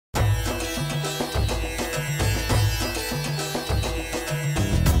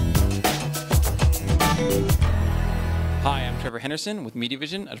Trevor Henderson with Media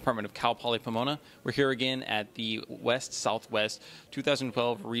Vision, a department of Cal Poly Pomona. We're here again at the West Southwest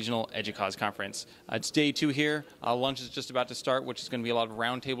 2012 Regional Educause Conference. It's day 2 here. Lunch is just about to start, which is going to be a lot of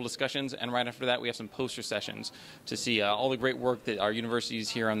roundtable discussions, and right after that we have some poster sessions to see all the great work that our universities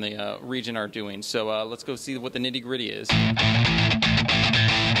here on the region are doing. So let's go see what the nitty-gritty is.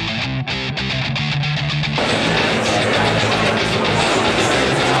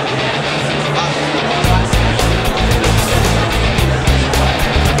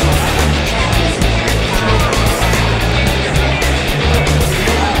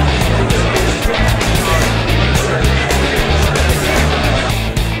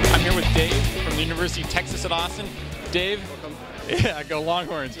 University of Texas at Austin. Dave? Welcome. Yeah, go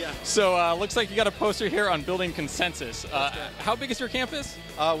Longhorns. Yeah. So looks like you got a poster here on building consensus. How big is your campus?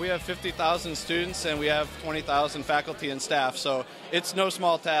 We have 50,000 students and we have 20,000 faculty and staff, so it's no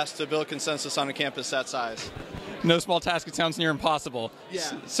small task to build consensus on a campus that size. No small task, it sounds near impossible. Yeah.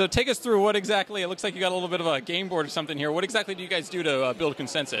 So take us through what exactly, it looks like you got a little bit of a game board or something here. What exactly do you guys do to build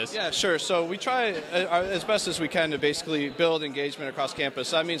consensus? Yeah, sure. So we try as best as we can to basically build engagement across campus.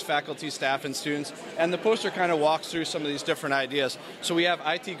 So that means faculty, staff, and students. And the poster kind of walks through some of these different ideas. So we have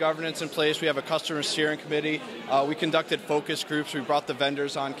IT governance in place. We have a customer steering committee. We conducted focus groups. We brought the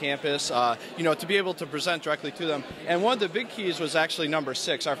vendors on campus, to be able to present directly to them. And one of the big keys was actually number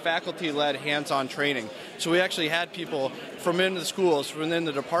 6, our faculty-led hands-on training. So we actually had people from in the schools, from in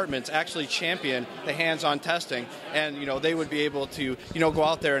the departments, actually champion the hands-on testing, and they would be able to go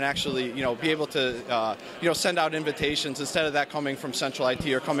out there and actually be able to send out invitations instead of that coming from central IT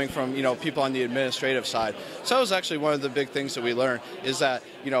or coming from people on the administrative side. So that was actually one of the big things that we learned, is that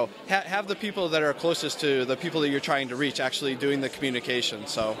have the people that are closest to the people that you're trying to reach actually doing the communication.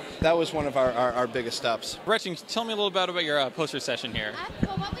 So that was one of our biggest steps. Gretchen, tell me a little bit about your poster session here.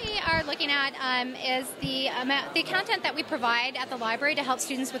 Well, what we are looking at is the content that we provide at the library to help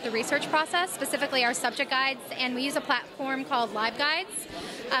students with the research process, specifically our subject guides, and we use a platform called Live Guides,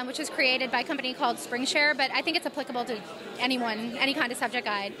 which was created by a company called SpringShare, but I think it's applicable to anyone, any kind of subject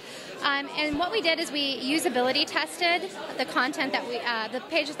guide. And what we did is we usability tested the content that the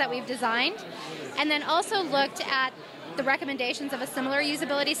pages that we've designed, and then also looked at the recommendations of a similar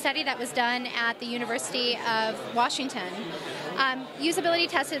usability study that was done at the University of Washington. Usability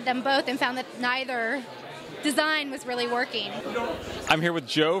tested them both and found that neither design was really working. I'm here with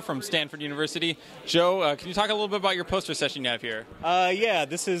Joe from Stanford University. Joe, can you talk a little bit about your poster session you have here? Yeah,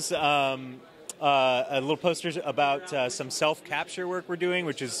 this is a little poster about some self-capture work we're doing,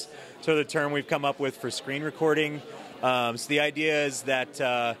 which is sort of the term we've come up with for screen recording. So the idea is that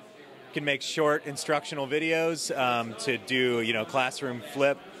you can make short instructional videos to do, classroom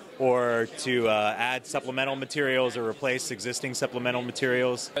flip, or to add supplemental materials or replace existing supplemental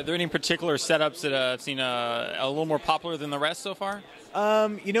materials. Are there any particular setups that have seen a little more popular than the rest so far?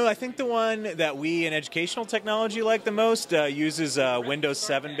 I think the one that we in educational technology like the most uses a Windows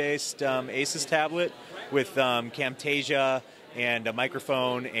 7 based Asus tablet with Camtasia and a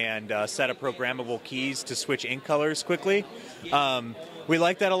microphone and a set of programmable keys to switch ink colors quickly. We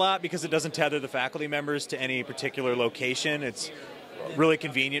like that a lot because it doesn't tether the faculty members to any particular location. It's really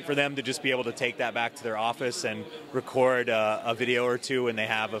convenient for them to just be able to take that back to their office and record a video or two when they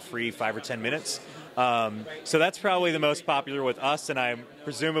have a free 5 or 10 minutes. So that's probably the most popular with us, and I'm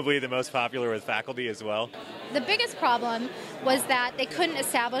presumably the most popular with faculty as well. The biggest problem was that they couldn't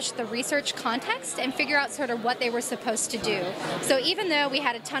establish the research context and figure out sort of what they were supposed to do. So even though we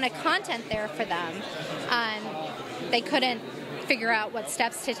had a ton of content there for them, they couldn't figure out what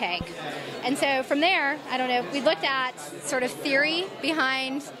steps to take. And so from there, we looked at sort of theory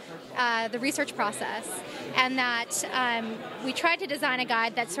behind the research process, and that we tried to design a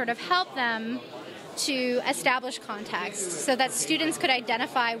guide that sort of helped them to establish context so that students could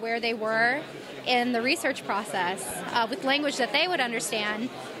identify where they were in the research process with language that they would understand,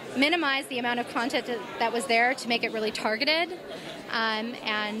 minimize the amount of content that was there to make it really targeted,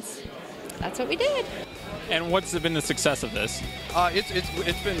 and that's what we did. And what's been the success of this?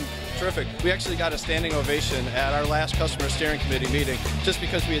 It's been terrific. We actually got a standing ovation at our last customer steering committee meeting just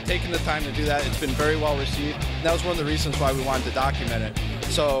because we had taken the time to do that. It's been very well received. And that was one of the reasons why we wanted to document it.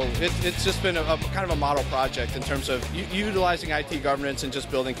 So it's just been a kind of a model project in terms of utilizing IT governance and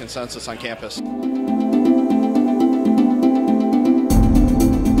just building consensus on campus.